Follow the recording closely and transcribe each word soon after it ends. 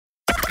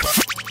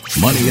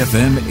Money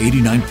FM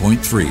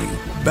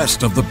 89.3,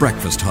 best of the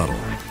breakfast huddle.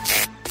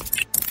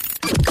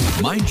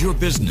 Mind your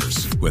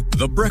business with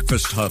the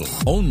breakfast huddle,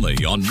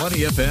 only on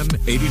Money FM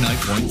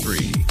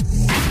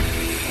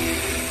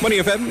 89.3. Money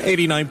FM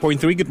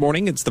 89.3. Good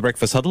morning. It's the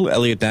Breakfast Huddle.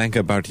 Elliot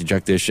Danker, Bharti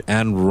Jagdish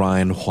and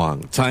Ryan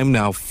Huang. Time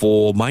now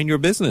for Mind Your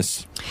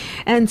Business.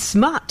 And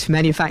smart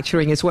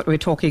manufacturing is what we're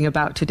talking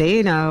about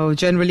today. Now,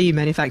 generally,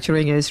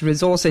 manufacturing is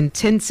resource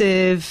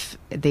intensive.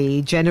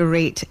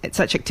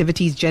 Such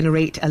activities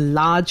generate a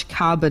large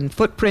carbon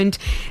footprint.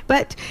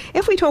 But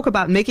if we talk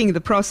about making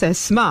the process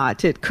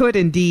smart, it could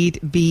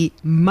indeed be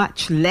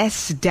much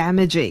less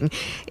damaging.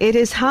 It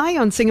is high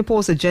on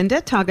Singapore's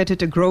agenda, targeted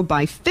to grow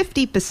by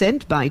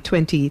 50% by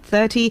 2030.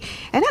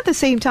 And at the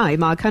same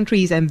time, our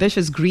country's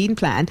ambitious green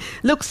plan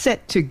looks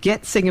set to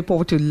get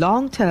Singapore to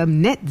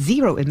long-term net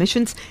zero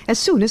emissions as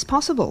soon as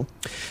possible.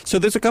 So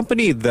there's a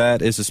company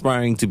that is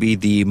aspiring to be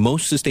the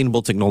most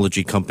sustainable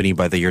technology company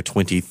by the year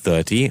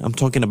 2030. I'm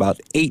talking about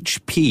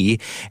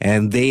HP,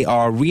 and they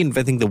are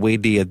reinventing the way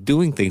they are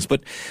doing things.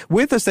 But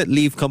where does that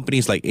leave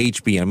companies like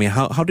HP? I mean,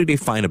 how do they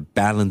find a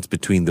balance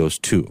between those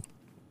two?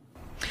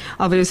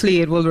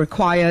 Obviously, it will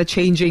require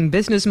changing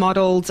business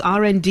models,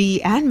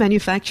 R&D and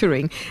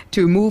manufacturing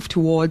to move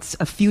towards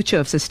a future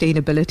of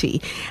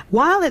sustainability,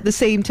 while at the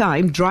same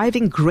time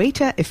driving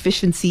greater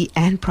efficiency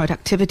and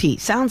productivity.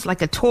 Sounds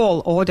like a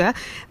tall order,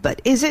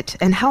 but is it?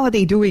 And how are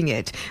they doing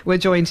it? We're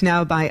joined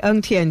now by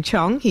Tian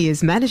Chong. He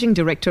is Managing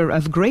Director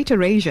of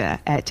Greater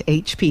Asia at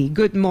HP.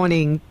 Good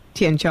morning,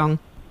 Tian Chong.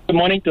 Good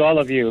morning to all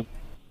of you.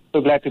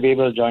 So glad to be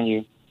able to join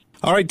you.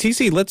 All right,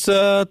 TC, let's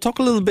talk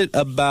a little bit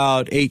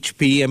about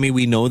HP. I mean,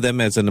 we know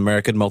them as an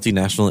American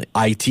multinational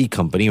IT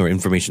company or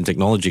information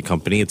technology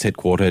company. It's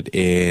headquartered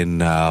in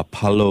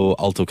Palo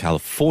Alto,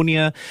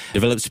 California.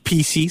 Develops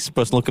PCs,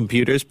 personal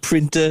computers,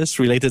 printers,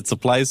 related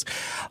supplies.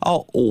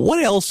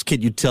 What else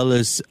can you tell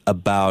us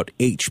about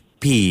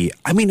HP?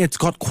 I mean, it's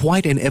got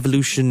quite an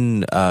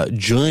evolution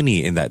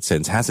journey in that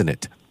sense, hasn't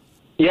it?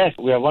 Yes,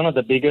 we are one of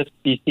the biggest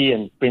PC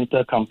and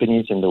printer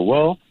companies in the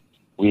world.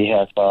 We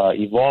have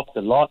evolved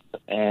a lot,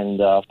 and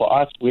for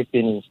us, we've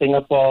been in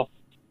Singapore,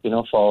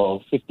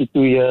 for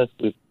 52 years.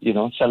 We've,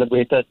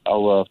 celebrated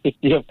our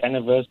 50th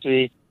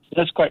anniversary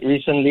just quite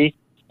recently.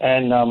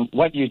 And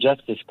what you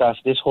just discussed,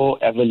 this whole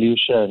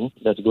evolution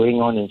that's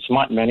going on in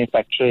smart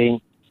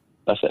manufacturing,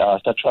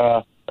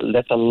 etc.,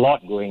 there's a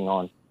lot going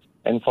on.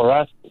 And for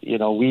us,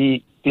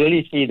 we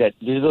clearly see that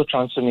digital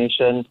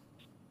transformation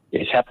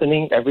is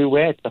happening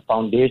everywhere. It's the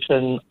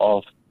foundation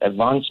of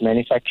advanced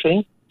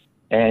manufacturing.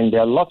 And there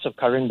are lots of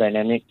current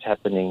dynamics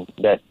happening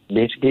that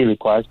basically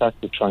requires us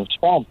to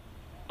transform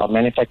our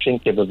manufacturing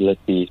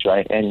capabilities,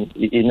 right? And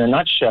in a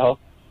nutshell,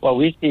 what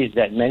we see is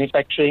that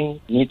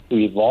manufacturing needs to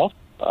evolve.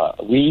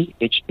 We,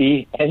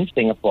 HP, and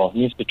Singapore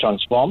needs to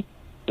transform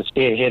to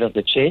stay ahead of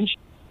the change.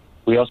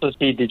 We also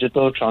see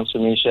digital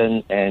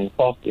transformation and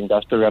fourth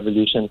industrial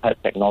revolution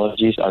type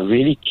technologies are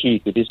really key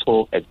to this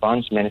whole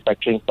advanced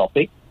manufacturing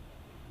topic.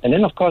 And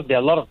then, of course, there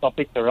are a lot of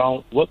topics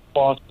around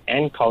workforce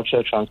and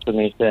culture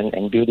transformation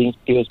and building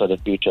skills for the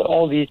future.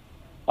 All these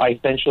are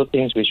essential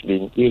things which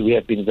we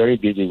have been very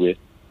busy with.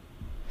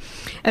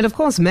 And of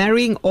course,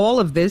 marrying all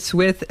of this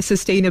with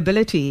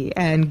sustainability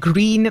and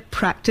green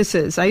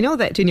practices. I know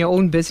that in your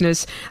own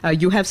business,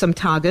 you have some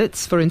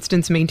targets, for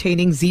instance,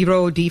 maintaining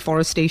zero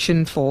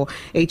deforestation for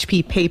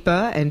HP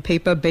paper and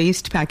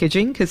paper-based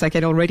packaging, because I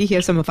can already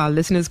hear some of our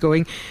listeners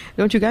going,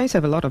 don't you guys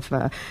have a lot of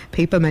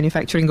paper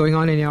manufacturing going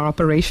on in your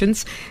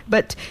operations?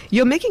 But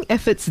you're making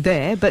efforts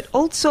there, but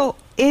also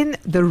in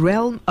the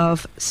realm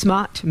of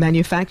smart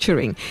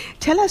manufacturing.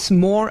 Tell us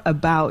more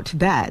about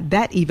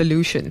that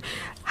evolution.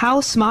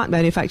 How smart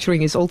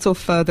manufacturing is also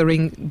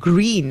furthering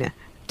green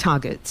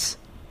targets.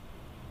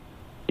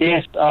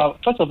 Yes,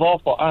 first of all,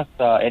 for us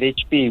at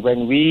HP,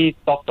 when we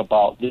talk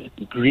about this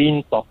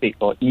green topic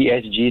or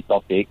ESG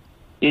topic,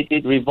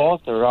 it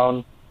revolves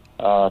around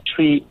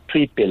three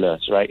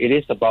pillars, right? It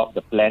is about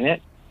the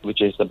planet,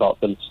 which is about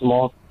the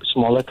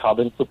smaller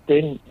carbon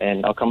footprint,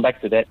 and I'll come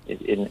back to that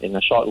in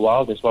a short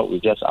while. That's what we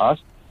just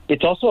asked.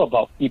 It's also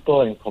about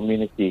people and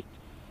community.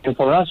 And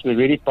for us, we're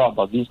really proud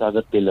about these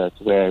other pillars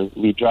where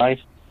we drive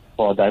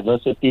for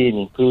diversity and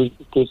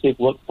inclusive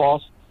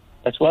workforce,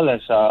 as well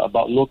as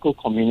about local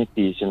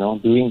communities,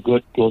 doing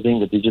good, closing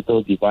the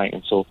digital divide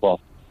and so forth.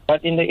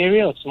 But in the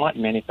area of smart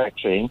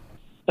manufacturing,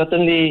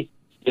 certainly,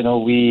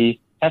 we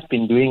have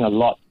been doing a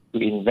lot to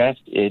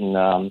invest in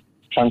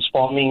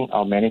transforming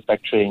our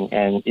manufacturing.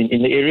 And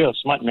in the area of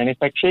smart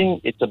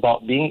manufacturing, it's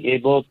about being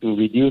able to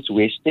reduce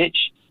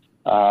wastage.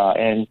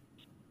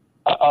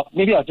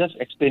 Maybe I'll just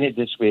explain it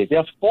this way. There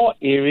are four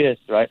areas,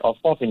 right, of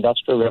fourth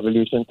industrial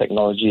revolution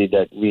technology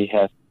that we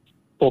have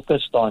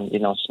focused on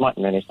in our smart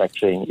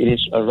manufacturing. It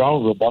is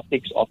around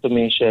robotics,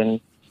 automation,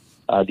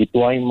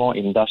 deploying more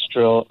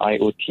industrial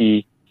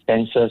IoT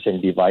sensors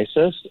and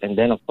devices, and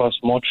then, of course,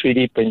 more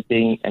 3D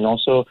printing and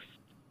also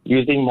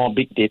using more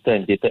big data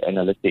and data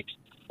analytics.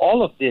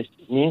 All of this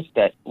means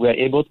that we're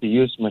able to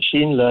use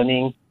machine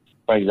learning,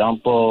 for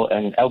example,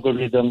 and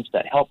algorithms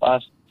that help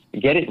us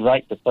get it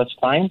right the first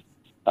time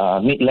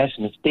make less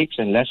mistakes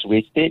and less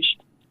wastage.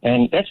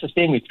 And that's the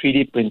same with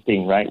 3D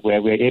printing, right?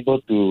 Where we're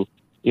able to,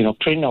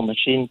 print our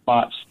machine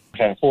parts,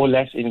 hold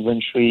less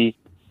inventory,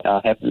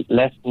 have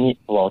less need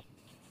for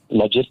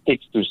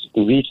logistics to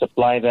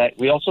resupply that.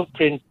 We also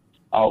print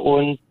our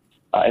own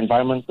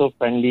environmental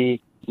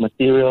friendly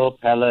material,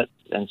 pallets,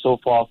 and so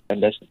forth.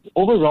 And there's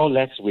overall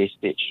less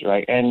wastage,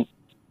 right? And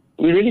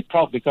we're really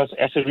proud because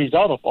as a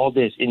result of all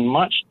this, in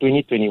March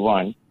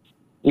 2021,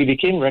 we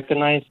became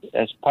recognized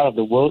as part of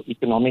the World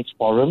Economic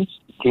Forum's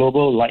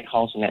Global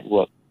Lighthouse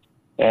Network.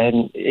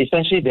 And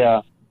essentially,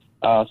 there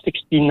are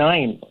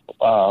 69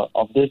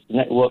 of this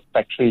network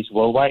factories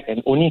worldwide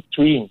and only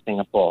 3 in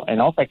Singapore.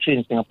 And our factory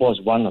in Singapore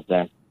is one of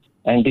them.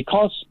 And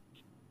because,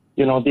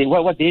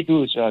 what they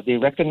do is they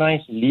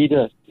recognize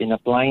leaders in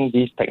applying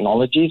these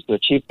technologies to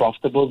achieve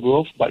profitable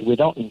growth, but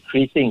without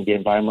increasing the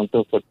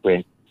environmental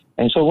footprint.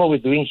 And so what we're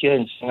doing here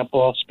in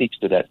Singapore speaks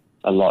to that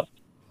a lot.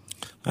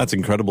 That's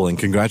incredible, and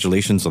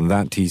congratulations on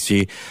that,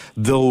 TC.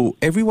 Though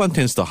everyone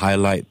tends to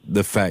highlight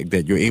the fact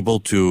that you're able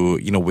to,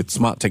 with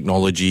smart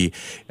technology,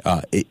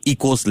 it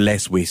equals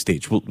less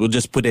wastage. We'll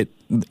just put it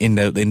in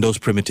those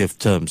primitive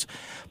terms.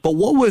 But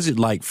what was it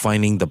like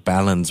finding the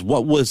balance?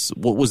 What was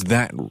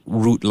that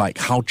route like?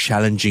 How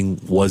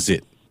challenging was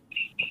it?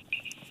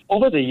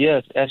 Over the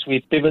years, as we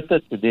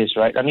pivoted to this,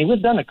 right,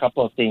 we've done a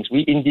couple of things.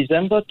 In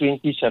December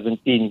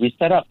 2017, we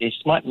set up a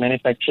smart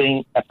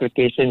manufacturing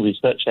application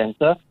research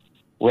center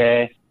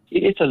where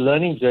it's a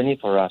learning journey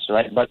for us,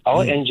 right? But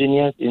our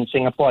engineers in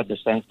Singapore at the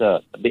center,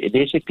 they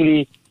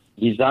basically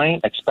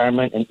design,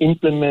 experiment, and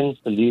implement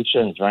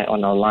solutions, right,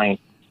 on our line.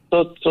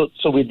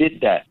 So we did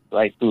that,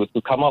 right, to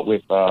come up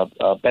with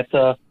a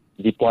better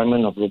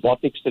deployment of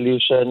robotic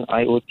solution,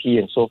 IoT,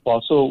 and so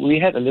forth. So we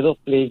had a little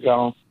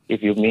playground,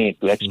 if you may,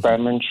 to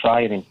experiment,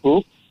 try, and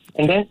improve.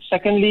 And then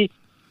secondly,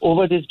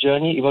 over this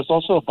journey, it was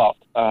also about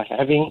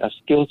having a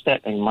skill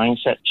set and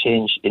mindset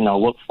change in our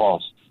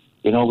workforce.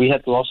 We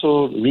had to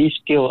also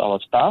reskill our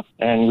staff,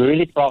 and we're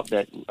really proud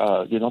that,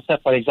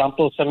 for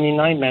example,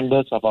 79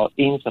 members of our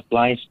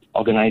in-supplies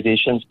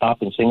organization staff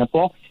in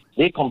Singapore,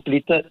 they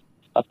completed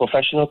a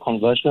professional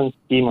conversion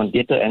scheme on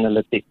data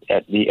analytics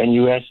at the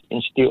NUS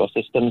Institute of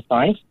System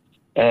Science.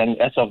 And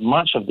as of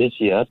March of this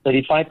year,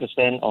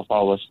 35% of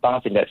our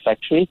staff in that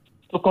factory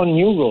took on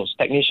new roles.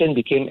 Technicians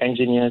became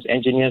engineers,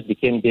 engineers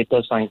became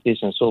data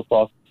scientists, and so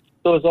forth.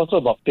 So it's also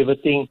about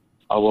pivoting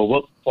our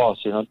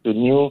workforce, to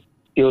new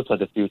skills of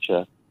the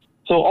future.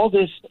 So all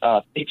this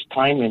takes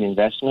time and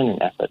investment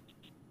and effort.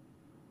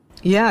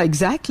 Yeah,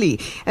 exactly.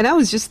 And I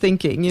was just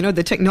thinking,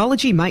 the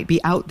technology might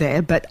be out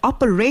there, but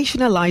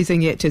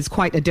operationalizing it is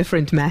quite a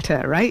different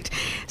matter, right?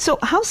 So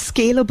how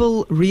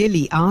scalable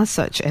really are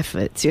such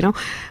efforts?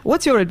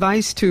 What's your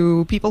advice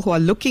to people who are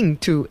looking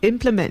to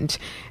implement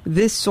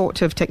this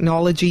sort of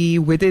technology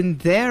within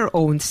their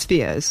own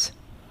spheres?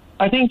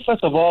 I think,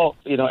 first of all,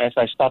 as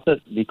I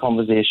started the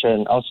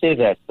conversation, I'll say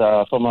that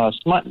from a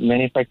smart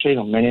manufacturing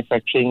or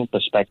manufacturing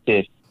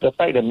perspective, the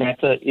fact of the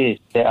matter is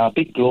there are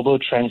big global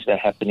trends that are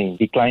happening.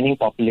 Declining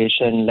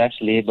population, less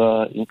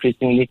labor,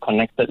 increasingly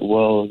connected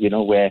world,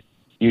 where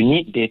you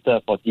need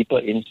data for deeper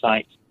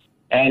insights.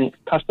 And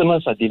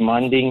customers are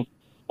demanding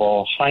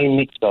for high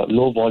mix or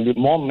low volume,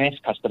 more mass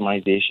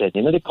customization.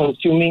 They're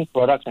consuming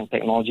products and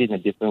technology in a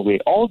different way.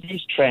 All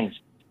these trends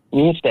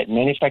means that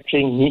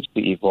manufacturing needs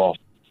to evolve.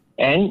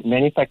 And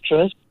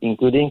manufacturers,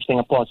 including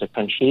Singapore as a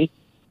country,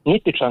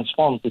 need to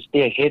transform to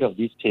stay ahead of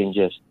these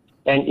changes.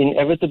 And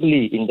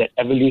inevitably, in that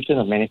evolution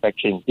of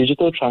manufacturing,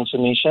 digital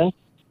transformation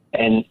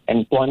and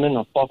employment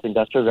of fourth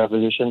industrial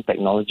revolution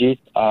technologies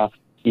are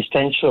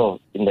essential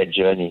in that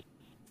journey.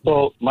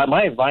 So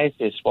my advice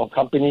is for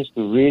companies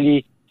to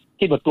really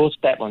keep a close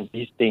tab on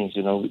these things,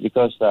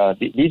 because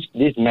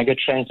these mega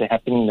trends are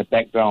happening in the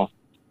background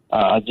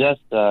are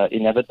just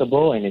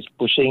inevitable, and it's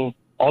pushing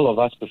all of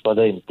us to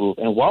further improve.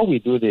 And while we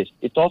do this,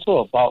 it's also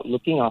about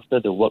looking after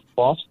the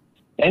workforce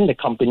and the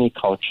company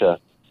culture,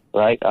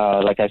 right?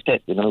 Like I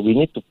said, we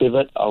need to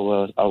pivot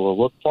our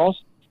workforce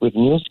with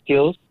new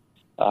skills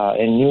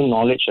and new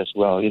knowledge as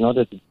well in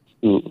order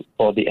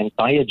for the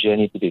entire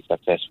journey to be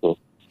successful.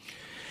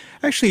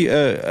 Actually,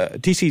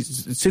 TC,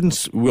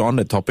 since we're on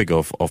the topic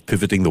of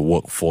pivoting the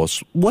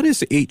workforce, what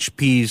is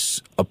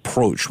HP's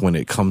approach when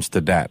it comes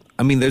to that?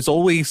 There's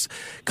always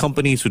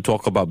companies who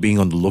talk about being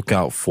on the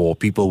lookout for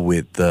people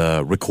with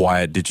the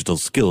required digital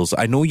skills.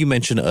 I know you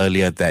mentioned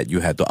earlier that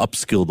you had to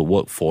upskill the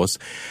workforce.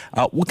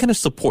 What kind of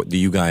support do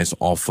you guys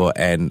offer,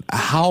 and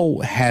how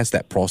has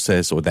that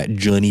process or that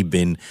journey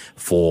been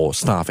for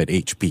staff at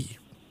HP?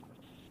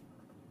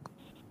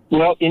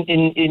 Well,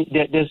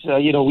 there's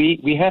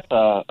we have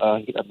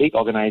a big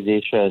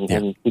organization,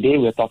 and today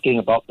we're talking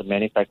about the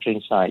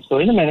manufacturing side. So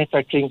in the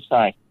manufacturing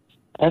side,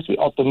 as we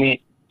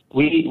automate,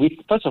 we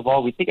first of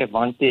all we take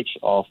advantage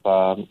of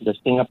the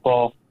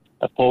Singapore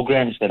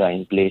programs that are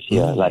in place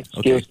here, like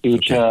Skills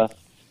Future,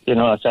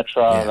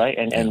 etc. Right?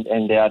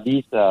 And there are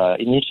these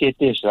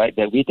initiatives, right,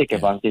 that we take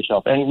advantage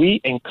of, and we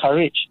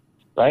encourage,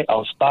 right,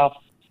 our staff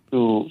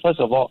to first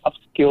of all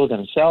upskill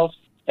themselves,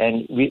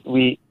 and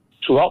we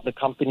throughout the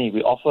company,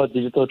 we offer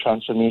digital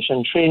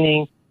transformation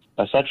training,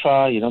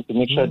 etc. To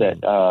make sure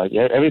that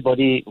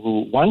everybody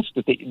who wants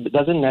to take, it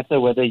doesn't matter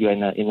whether you're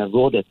in a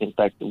role that in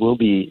fact will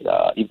be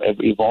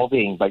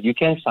evolving, but you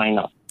can sign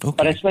up. Okay.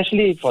 But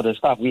especially for the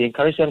staff, we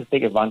encourage them to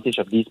take advantage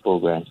of these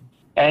programs.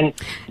 And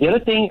the other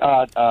thing,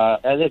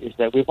 Elliot, is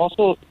that we've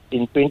also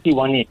in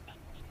 2018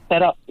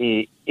 set up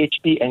a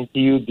HP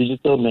NTU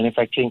Digital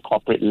Manufacturing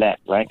Corporate Lab,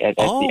 right, at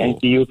the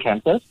NTU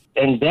campus.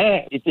 And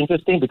there, it's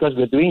interesting because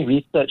we're doing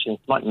research in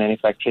smart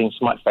manufacturing,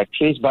 smart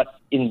factories, but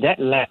in that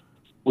lab,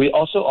 we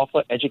also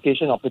offer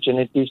education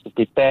opportunities to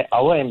prepare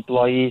our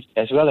employees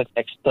as well as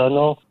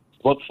external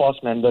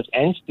workforce members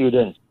and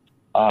students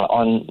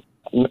on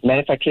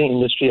manufacturing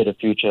industry of the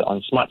future,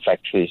 on smart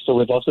factories. So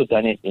we've also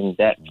done it in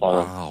that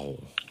forum. Wow.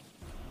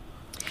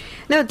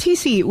 Now,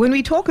 TC, when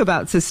we talk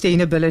about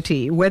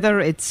sustainability, whether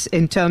it's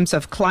in terms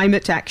of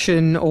climate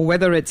action or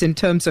whether it's in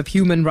terms of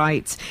human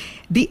rights,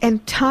 the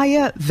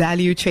entire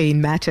value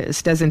chain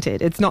matters, doesn't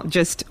it? It's not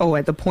just,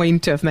 at the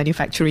point of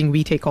manufacturing,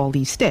 we take all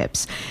these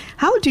steps.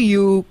 How do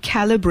you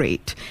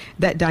calibrate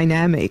that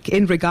dynamic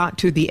in regard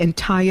to the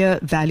entire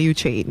value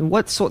chain?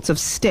 What sorts of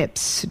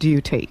steps do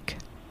you take?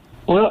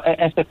 Well,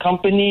 as a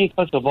company,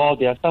 first of all,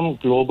 there are some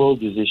global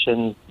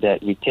decisions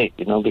that we take,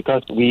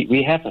 because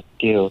we have a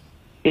scale.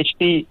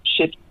 HP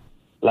ships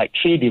like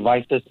 3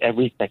 devices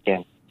every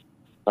second,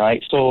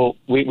 right? So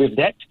with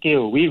that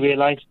scale, we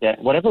realize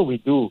that whatever we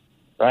do,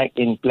 right,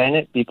 in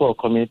planet, people, or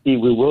community,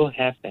 we will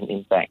have an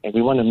impact, and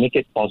we want to make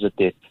it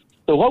positive.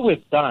 So what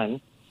we've done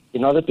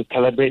in order to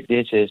calibrate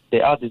this is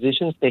there are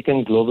decisions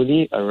taken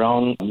globally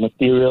around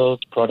materials,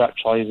 product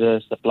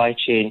choices, supply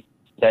chain,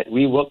 that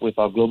we work with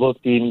our global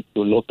team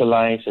to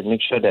localize and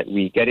make sure that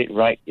we get it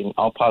right in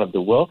our part of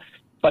the world.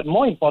 But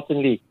more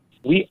importantly,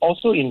 we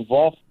also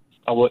involve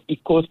our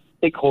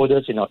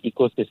stakeholders in our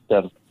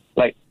ecosystem.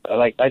 Like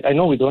I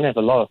know we don't have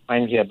a lot of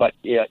time here, but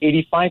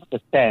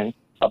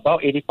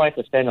about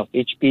 85% of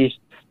HP's,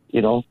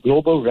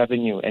 global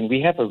revenue, and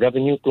we have a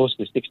revenue close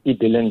to $60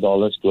 billion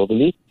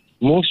globally,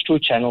 moves through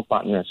channel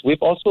partners.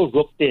 We've also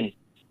roped in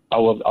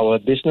our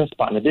business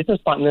partners. Business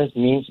partners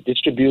means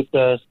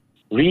distributors,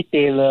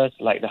 retailers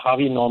like the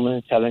Harvey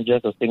Norman,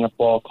 Challengers of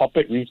Singapore,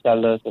 corporate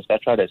resellers,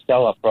 etc., that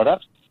sell our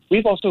products.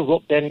 We've also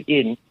roped them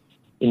in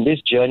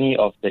this journey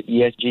of the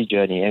ESG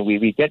journey, and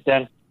we get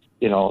them,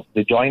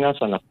 to join us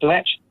on a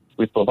pledge.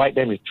 We provide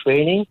them with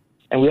training,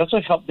 and we also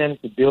help them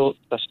to build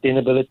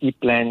sustainability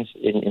plans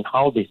in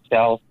how they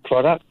sell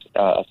products,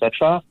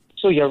 etc.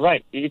 So you're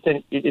right,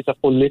 it is a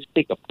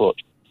holistic approach,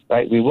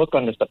 right? We work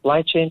on the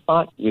supply chain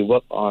part, we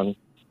work on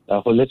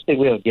a holistic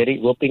way of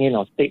roping in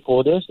our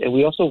stakeholders, and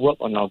we also work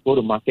on our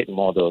go-to-market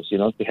models,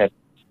 to have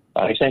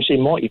essentially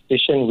more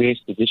efficient ways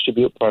to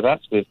distribute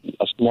products with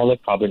a smaller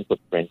carbon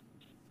footprint.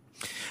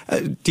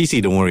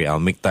 TC, don't worry, I'll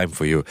make time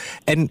for you.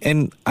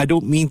 And I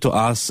don't mean to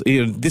ask,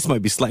 this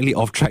might be slightly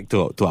off track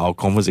to our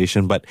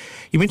conversation, but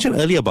you mentioned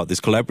earlier about this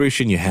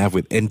collaboration you have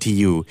with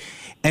NTU.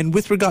 And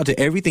with regard to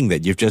everything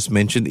that you've just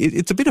mentioned,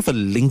 it's a bit of a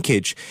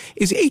linkage.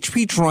 Is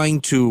HP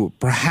trying to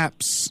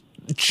perhaps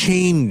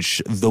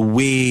change the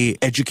way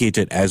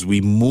educated as we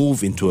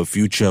move into a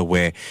future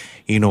where,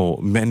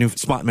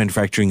 smart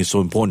manufacturing is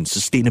so important,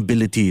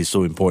 sustainability is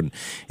so important?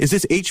 Is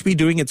this HP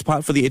doing its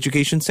part for the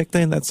education sector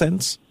in that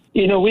sense?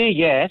 In a way,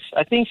 yes.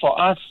 I think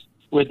for us,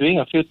 we're doing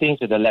a few things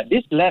with the lab.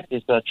 This lab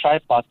is a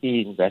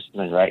tri-party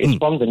investment, right? It's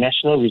from the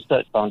National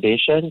Research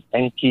Foundation,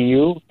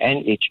 NTU,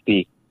 and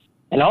HP.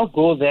 And our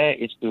goal there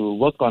is to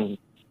work on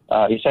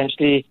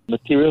essentially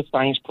material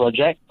science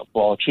project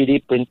for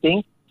 3D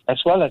printing, as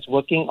well as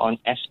working on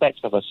aspects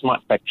of a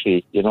smart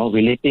factory,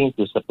 relating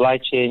to supply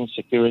chain,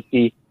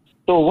 security.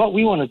 So what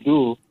we want to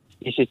do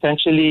is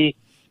essentially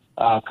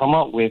come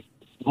up with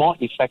more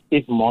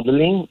effective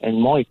modeling and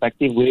more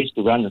effective ways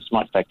to run a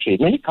smart factory.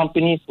 Many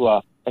companies who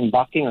are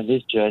embarking on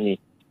this journey,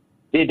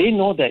 they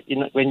know that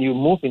when you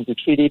move into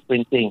 3D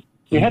printing,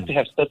 you have to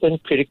have certain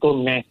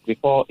critical mass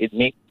before it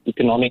makes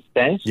economic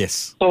sense.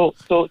 Yes. So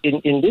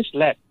in this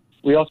lab,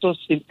 we also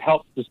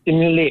help to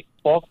stimulate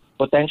for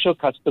potential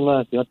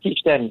customers,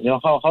 teach them,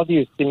 how do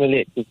you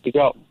stimulate to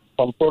figure out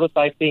from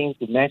prototyping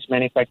to mass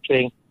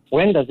manufacturing,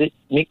 when does it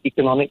make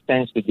economic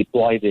sense to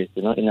deploy this,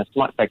 in a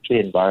smart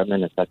factory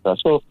environment, etc.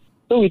 So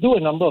we do a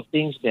number of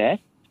things there,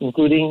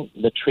 including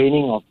the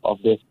training of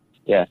this.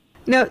 Yeah.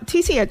 Now,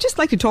 TC, I'd just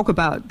like to talk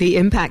about the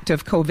impact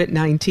of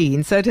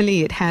COVID-19.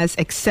 Certainly, it has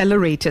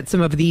accelerated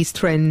some of these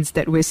trends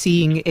that we're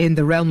seeing in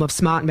the realm of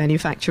smart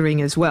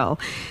manufacturing as well.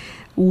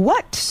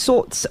 What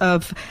sorts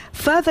of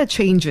further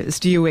changes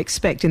do you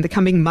expect in the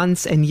coming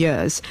months and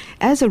years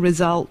as a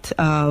result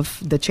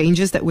of the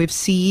changes that we've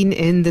seen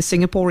in the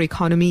Singapore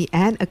economy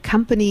and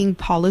accompanying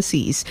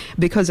policies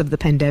because of the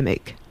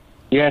pandemic?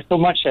 Yeah, so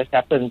much has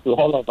happened to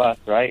all of us,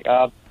 right?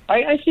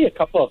 I see a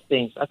couple of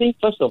things. I think,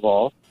 first of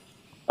all,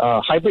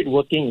 hybrid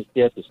working is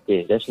here to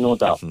stay. There's no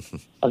doubt.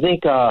 I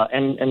think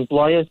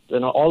employers,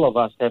 all of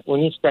us have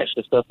only scratched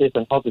the surface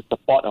on how to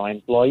support our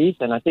employees.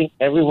 And I think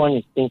everyone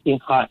is thinking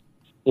hard,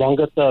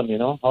 longer term,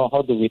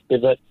 how do we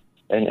pivot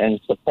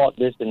and support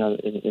this in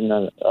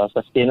a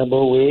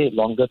sustainable way,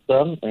 longer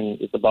term.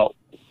 And it's about,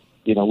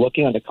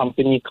 working on the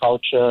company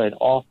culture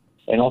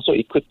and also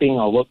equipping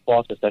our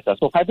workforce, etc.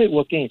 So hybrid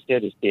working is here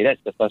to stay.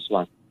 That's the first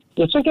one.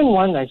 The second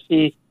one I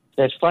see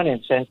that's front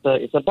and center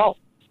is about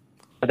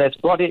that's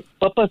brought it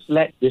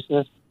purpose-led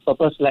business,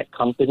 purpose-led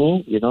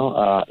company.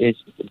 Is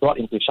brought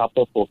into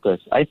sharper focus.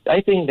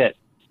 I think that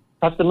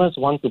customers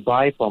want to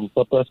buy from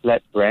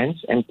purpose-led brands.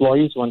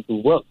 Employees want to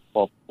work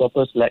for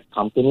purpose-led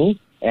companies.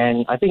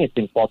 And I think it's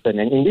important.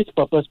 And in this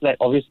purpose-led,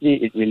 obviously,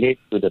 it relates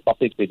to the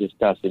topics we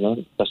discussed,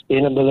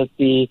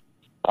 sustainability,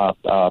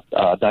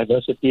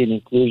 diversity and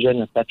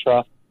inclusion,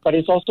 etc. But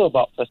it's also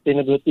about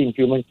sustainability in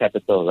human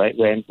capital, right,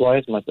 where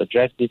employers must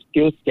address these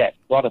skills gaps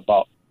brought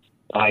about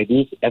by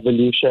these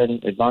evolution,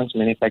 advanced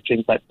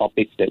manufacturing type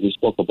topics that we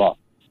spoke about.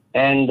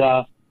 And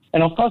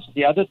of course,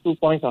 the other 2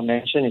 points I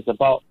mentioned is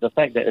about the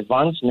fact that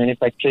advanced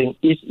manufacturing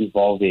is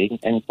evolving.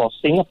 And for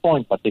Singapore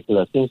in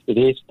particular, since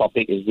today's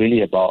topic is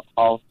really about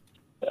how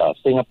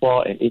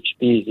Singapore and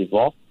HP is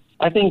evolved,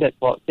 I think that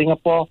for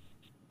Singapore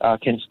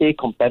can stay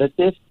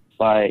competitive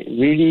by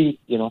really,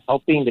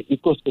 helping the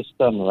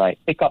ecosystem, right,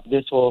 pick up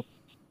this whole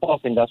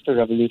fourth industrial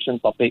revolution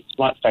topic,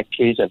 smart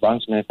factories,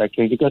 advanced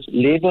manufacturing, because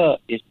labor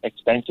is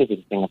expensive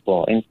in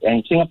Singapore.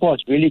 And Singapore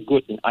is really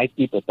good in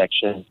IP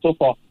protection. So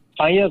for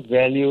higher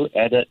value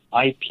added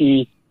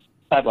IP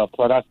type of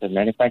products and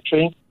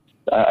manufacturing,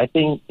 I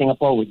think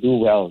Singapore would do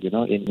well,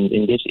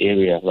 in this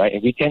area, right?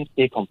 And we can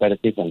stay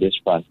competitive on this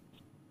front.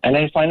 And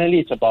then finally,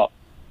 it's about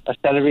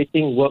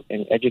accelerating work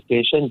and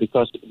education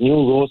because new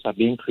roles are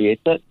being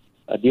created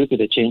due to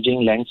the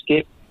changing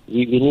landscape.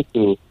 We need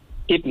to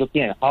keep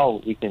looking at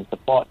how we can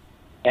support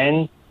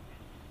and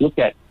look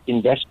at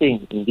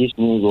investing in these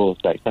new roles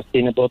like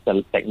sustainable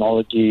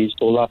technology,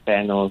 solar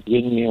panels,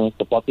 windmills,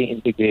 supporting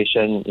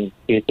integration in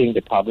creating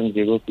the carbon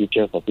zero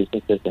future for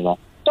businesses and all.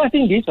 So I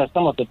think these are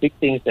some of the big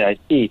things that I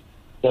see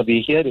that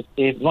be here to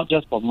stay, not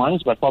just for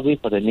months, but probably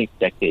for the next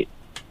decade.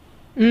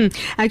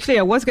 Actually,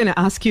 I was going to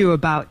ask you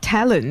about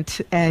talent,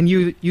 and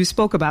you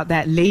spoke about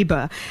that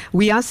labor.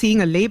 We are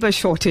seeing a labor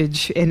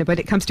shortage when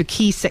it comes to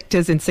key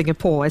sectors in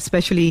Singapore,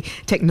 especially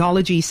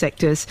technology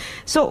sectors.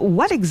 So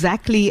what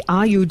exactly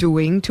are you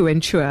doing to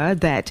ensure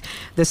that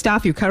the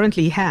staff you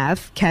currently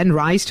have can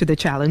rise to the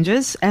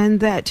challenges and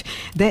that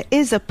there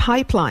is a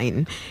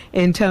pipeline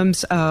in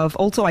terms of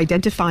also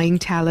identifying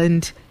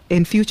talent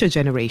in future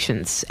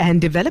generations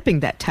and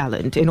developing that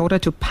talent in order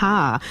to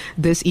power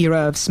this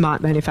era of smart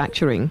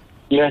manufacturing?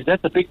 Yes,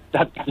 that's a big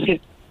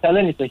topic.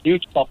 Talent is a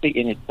huge topic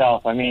in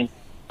itself. I mean,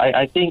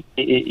 I think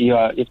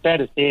it's fair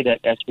to say that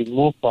as we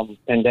move from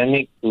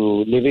pandemic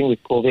to living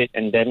with COVID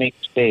endemic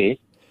space,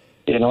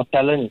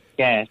 talent is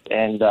scarce,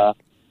 and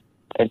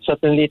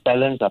certainly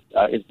talent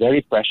is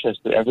very precious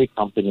to every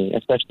company,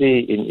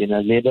 especially in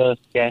a labor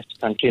scarce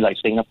country like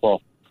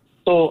Singapore.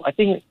 So I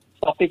think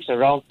topics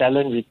around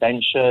talent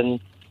retention,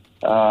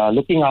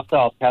 looking after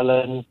our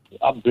talent,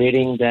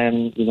 upgrading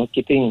them,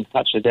 keeping in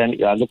touch with them,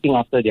 looking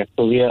after their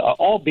career are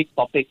all big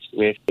topics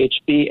with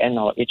HP and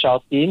our HR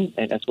team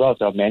and as well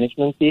as our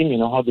management team.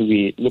 How do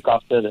we look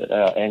after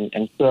and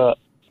ensure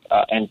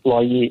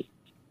employee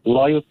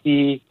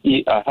loyalty,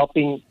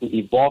 helping to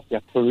evolve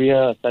their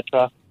career,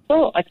 etc.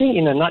 So I think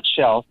in a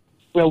nutshell,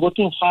 we're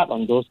working hard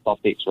on those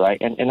topics,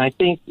 right? And I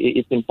think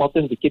it's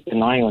important to keep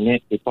an eye on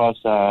it because,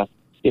 the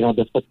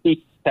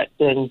fatigue set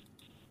in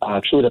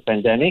through the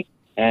pandemic.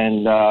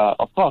 And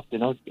of course,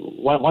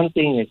 one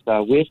thing is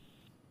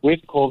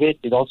with COVID,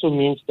 it also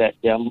means that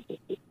there are,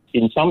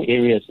 in some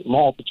areas,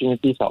 more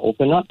opportunities are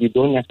open up. You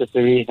don't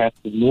necessarily have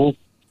to move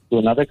to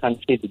another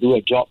country to do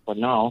a job for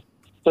now.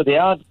 So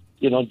there are,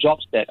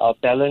 jobs that our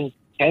talent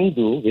can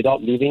do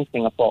without leaving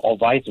Singapore or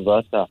vice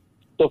versa.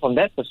 So from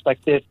that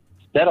perspective,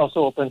 that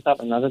also opens up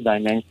another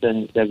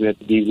dimension that we have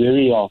to be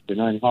wary of,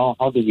 and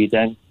how do we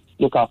then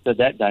look after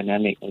that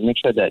dynamic and make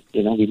sure that,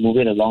 we move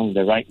it along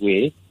the right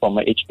way from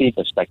an HP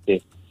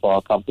perspective for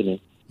our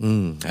company.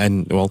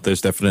 And, well,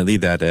 there's definitely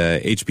that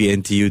HP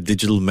NTU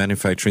Digital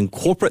Manufacturing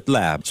Corporate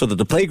Lab, so that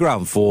the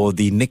playground for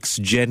the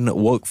next-gen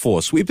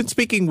workforce. We've been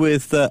speaking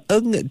with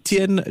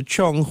Tian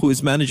Chong, who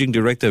is Managing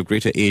Director of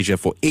Greater Asia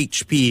for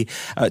HP.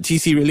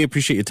 TC, really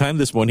appreciate your time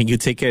this morning. You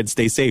take care and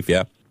stay safe,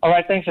 yeah? All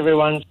right, thanks,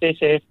 everyone. Stay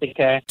safe. Take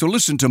care. To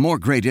listen to more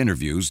great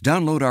interviews,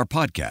 download our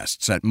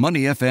podcasts at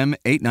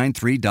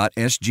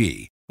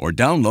moneyfm893.sg or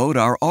download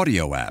our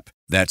audio app.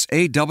 That's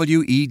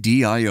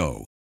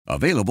AWEDIO.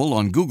 Available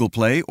on Google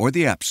Play or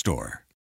the App Store.